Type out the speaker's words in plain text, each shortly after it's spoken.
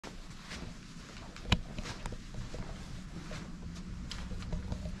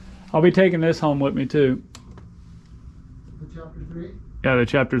I'll be taking this home with me too. The chapter 3? Yeah, the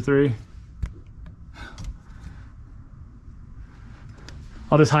chapter 3.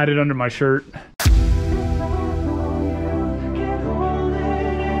 I'll just hide it under my shirt.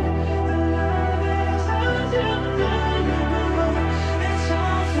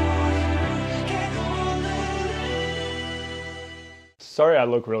 Sorry I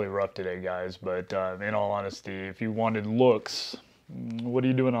look really rough today, guys, but in all honesty, if you wanted looks, what are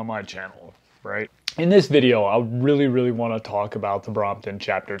you doing on my channel, right? In this video, I really want to talk about the Brompton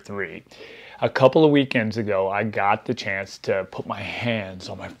Chapter 3. A couple of weekends ago, I got the chance to put my hands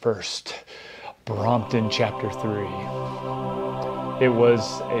on my first Brompton Chapter 3. It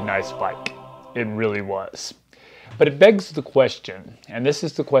was a nice bike. It really was. But it begs the question, and this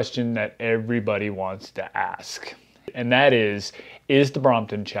is the question that everybody wants to ask, and that is the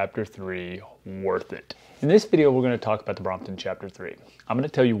Brompton Chapter 3 worth it? In this video, we're going to talk about the Brompton Chapter 3. I'm going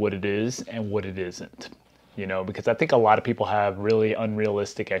to tell you what it is and what it isn't. You know, because I think a lot of people have really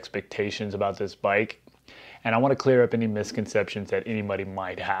unrealistic expectations about this bike. And I want to clear up any misconceptions that anybody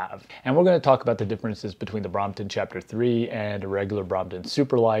might have. And we're going to talk about the differences between the Brompton Chapter 3 and a regular Brompton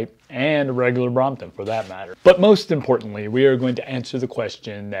Superlight, and a regular Brompton for that matter. But most importantly, we are going to answer the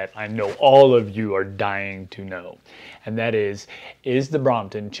question that I know all of you are dying to know. And that is the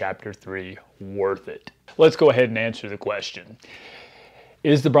Brompton Chapter 3 worth it? Let's go ahead and answer the question.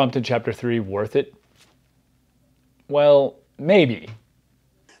 Is the Brompton Chapter 3 worth it? Well, maybe.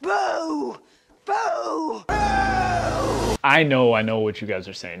 Boo! Boo! Boo! I know what you guys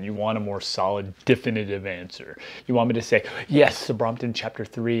are saying. You want a more solid, definitive answer. You want me to say, yes, the Brompton Chapter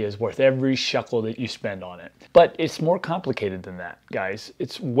 3 is worth every shekel that you spend on it. But it's more complicated than that, guys.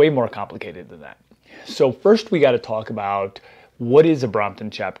 It's way more complicated than that. So first we got to talk about, what is a Brompton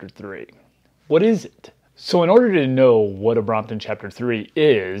Chapter 3? What is it? So in order to know what a Brompton Chapter 3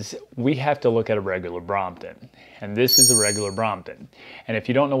 is, we have to look at a regular Brompton. And this is a regular Brompton. And if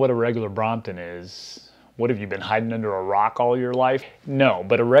you don't know what a regular Brompton is, what have you been hiding under a rock all your life? No,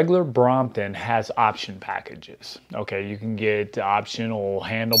 but a regular Brompton has option packages. Okay, you can get optional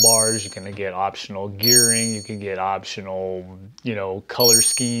handlebars, you can get optional gearing, you can get optional, color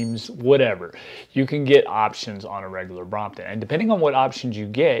schemes, whatever. You can get options on a regular Brompton. And depending on what options you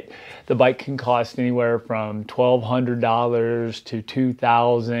get, the bike can cost anywhere from $1,200 to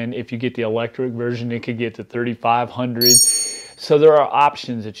 $2,000. If you get the electric version, it could get to $3,500. So there are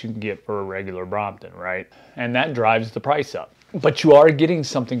options that you can get for a regular Brompton, right? And that drives the price up. But you are getting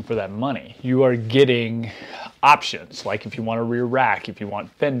something for that money. You are getting options, like if you want a rear rack, if you want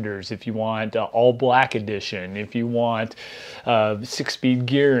fenders, if you want all black edition, if you want 6-speed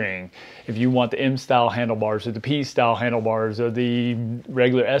gearing, if you want the M-style handlebars or the P-style handlebars or the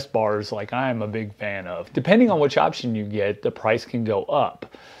regular S-bars, like I am a big fan of. Depending on which option you get, the price can go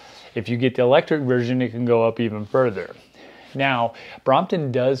up. If you get the electric version, it can go up even further. Now,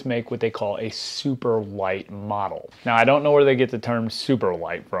 Brompton does make what they call a super light model. Now, I don't know where they get the term super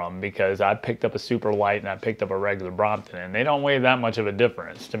light from, because I picked up a super light and I picked up a regular Brompton, and they don't weigh that much of a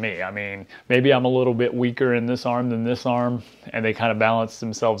difference to me. I mean, maybe I'm a little bit weaker in this arm than this arm, and they kind of balance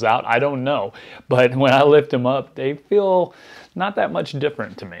themselves out. I don't know. But when I lift them up, they feel not that much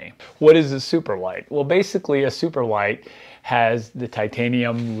different to me. What is a super light? Well, basically a super light has the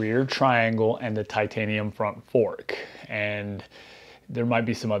titanium rear triangle and the titanium front fork. And there might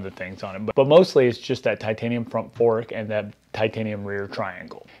be some other things on it, but mostly it's just that titanium front fork and that titanium rear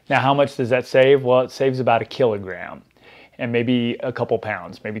triangle. Now, how much does that save? Well, it saves about 1 kilogram and maybe a couple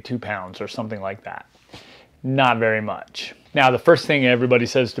pounds, maybe 2 pounds or something like that. Not very much. Now, the first thing everybody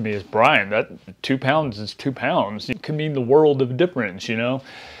says to me is, Brian, that 2 pounds is 2 pounds. It can mean the world of difference, you know?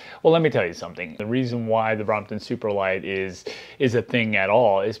 Well, let me tell you something. The reason why the Brompton Superlight is a thing at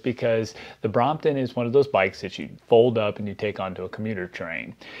all is because the Brompton is one of those bikes that you fold up and you take onto a commuter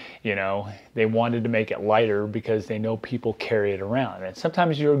train. You know, they wanted to make it lighter because they know people carry it around. And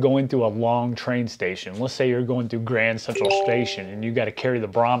sometimes you're going through a long train station. Let's say you're going through Grand Central Station and you got to carry the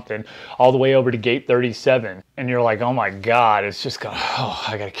Brompton all the way over to gate 37. And you're like, oh my God, it's just going, oh,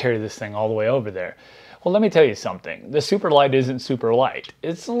 I got to carry this thing all the way over there. Well, let me tell you something. The Superlight isn't super light.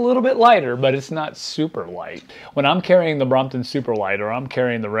 It's a little bit lighter, but it's not super light. When I'm carrying the Brompton Superlight or I'm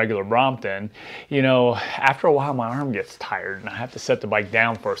carrying the regular Brompton, you know, after a while my arm gets tired and I have to set the bike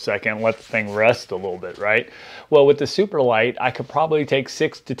down for a second and let the thing rest a little bit, right? Well, with the Superlight, I could probably take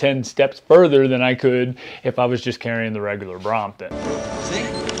 6 to 10 steps further than I could if I was just carrying the regular Brompton. See?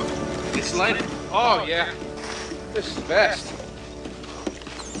 It's lighter. Oh, yeah. This is the best.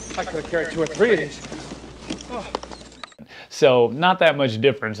 I could have carried 2 or 3 of these. Oh. So not that much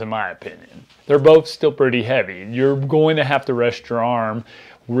difference in my opinion. They're both still pretty heavy. You're going to have to rest your arm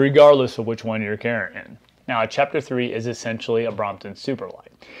regardless of which one you're carrying. Now, Chapter 3 is essentially a Brompton Superlight.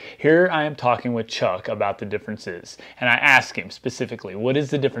 Here I am talking with Chuck about the differences, and I asked him specifically, what is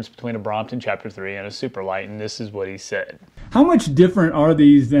the difference between a Brompton Chapter 3 and a Superlight, and this is what he said. How much different are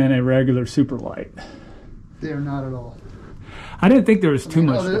these than a regular Superlight? They're not at all. I didn't think there was too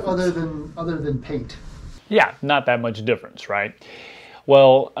much other than paint. Yeah, not that much difference, right?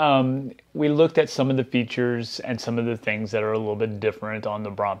 Well, we looked at some of the features and some of the things that are a little bit different on the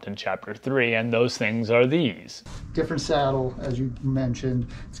Brompton Chapter 3, and those things are these. Different saddle, as you mentioned.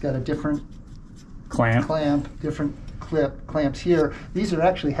 It's got a different clamp, different clamps here. These are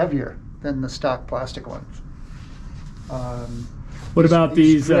actually heavier than the stock plastic ones. What about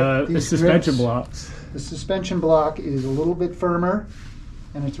these suspension grips, blocks? The suspension block is a little bit firmer,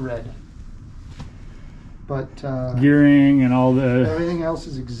 and it's red. But gearing and all the... everything else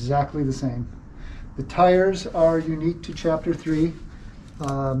is exactly the same. The tires are unique to Chapter 3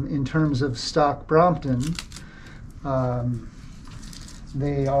 in terms of stock Brompton.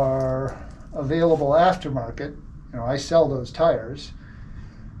 They are available aftermarket. You know, I sell those tires,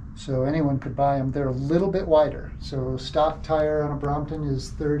 so anyone could buy them. They're a little bit wider. So stock tire on a Brompton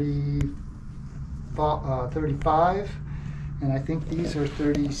is 35, and I think these are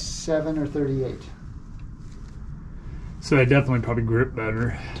 37 or 38. So they definitely probably grip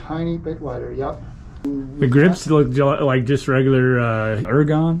better. Tiny bit wider, yep. The grips look like just regular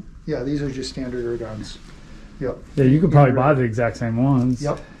ergon? Yeah, these are just standard ergons. Yep. Yeah, you could probably buy the exact same ones.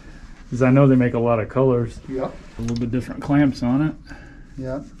 Yep. Because I know they make a lot of colors. Yep. A little bit different clamps on it.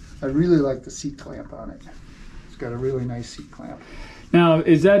 Yeah. I really like the seat clamp on it. It's got a really nice seat clamp. Now,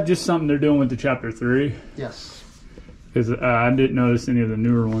 is that just something they're doing with the Chapter 3? Yes. Because I didn't notice any of the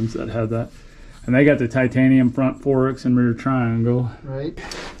newer ones that had that. And they got the titanium front forks and rear triangle. Right.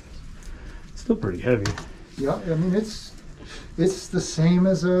 Still pretty heavy. Yeah, I mean it's the same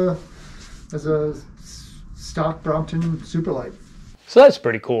as a stock Brompton Superlight. So that's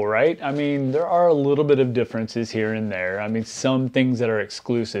pretty cool, right? I mean, there are a little bit of differences here and there. I mean, some things that are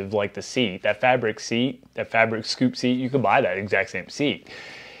exclusive, like the seat, that fabric scoop seat, you can buy that exact same seat.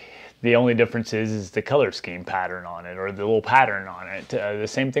 The only difference is the color scheme pattern on it, or the little pattern on it. The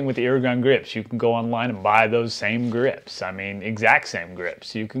same thing with the ergon grips. You can go online and buy those same grips. I mean, exact same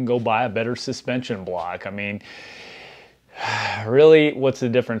grips. You can go buy a better suspension block. I mean, really, what's the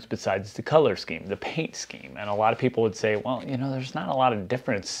difference besides the color scheme, the paint scheme? And a lot of people would say, well, you know, there's not a lot of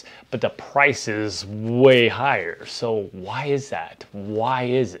difference, but the price is way higher. So why is that? Why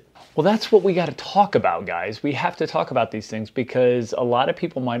is it? Well, that's what we got to talk about, guys. We have to talk about these things because a lot of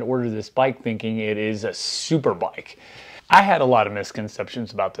people might order this bike thinking it is a super bike. I had a lot of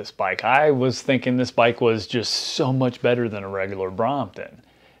misconceptions about this bike. I was thinking this bike was just so much better than a regular Brompton.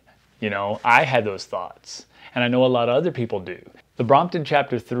 You know, I had those thoughts, and I know a lot of other people do. The Brompton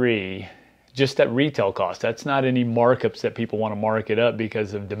Chapter 3, just at retail cost, that's not any markups that people want to mark it up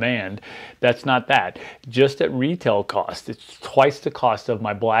because of demand. That's not that. Just at retail cost, it's twice the cost of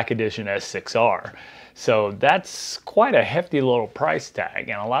my Black Edition S6R. So that's quite a hefty little price tag.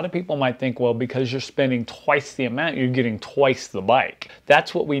 And a lot of people might think, well, because you're spending twice the amount, you're getting twice the bike.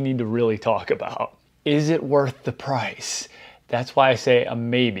 That's what we need to really talk about. Is it worth the price? That's why I say a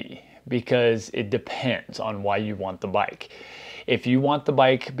maybe, because it depends on why you want the bike. If you want the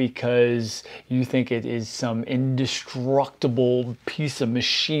bike because you think it is some indestructible piece of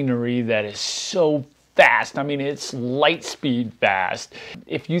machinery that is so fast, I mean, it's light speed fast.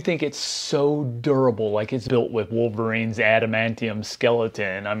 If you think it's so durable, like it's built with Wolverine's adamantium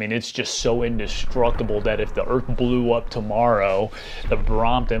skeleton, I mean, it's just so indestructible that if the Earth blew up tomorrow, the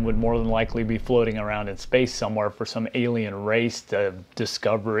Brompton would more than likely be floating around in space somewhere for some alien race to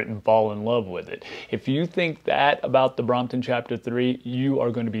discover it and fall in love with it. If you think that about the Brompton Chapter 3, you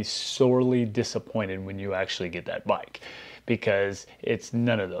are going to be sorely disappointed when you actually get that bike, because it's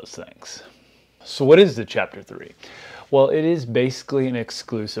none of those things. So what is the Chapter 3? Well, it is basically an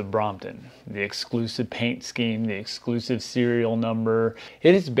exclusive Brompton. The exclusive paint scheme, the exclusive serial number.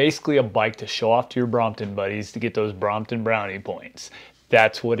 It is basically a bike to show off to your Brompton buddies to get those Brompton brownie points.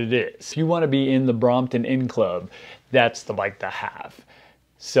 That's what it is. If you want to be in the Brompton In Club, that's the bike to have.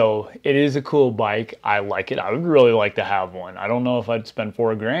 So it is a cool bike. I like it. I would really like to have one. I don't know if I'd spend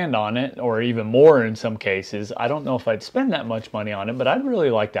 $4 grand on it, or even more in some cases. I don't know if I'd spend that much money on it, but I'd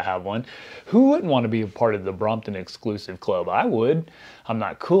really like to have one. Who wouldn't want to be a part of the Brompton exclusive club? I would. I'm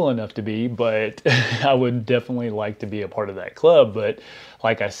not cool enough to be, but I would definitely like to be a part of that club. But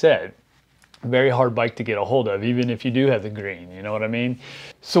like I said, very hard bike to get a hold of, even if you do have the green, you know what I mean?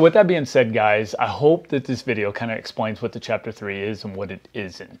 So with that being said, guys, I hope that this video kind of explains what the Chapter 3 is and what it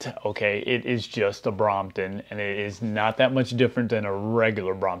isn't, okay? It is just a Brompton, and it is not that much different than a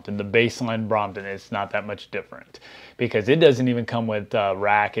regular Brompton. The baseline Brompton is not that much different because it doesn't even come with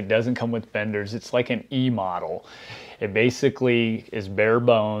rack. It doesn't come with fenders. It's like an E model. It basically is bare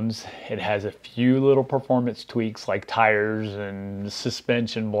bones. It has a few little performance tweaks like tires and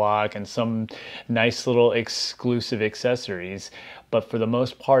suspension block and some nice little exclusive accessories. But for the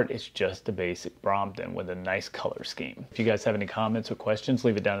most part, it's just a basic Brompton with a nice color scheme. If you guys have any comments or questions,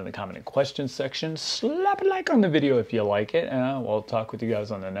 leave it down in the comment and questions section. Slap a like on the video if you like it, and we'll talk with you guys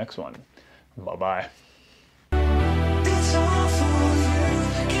on the next one. Bye-bye.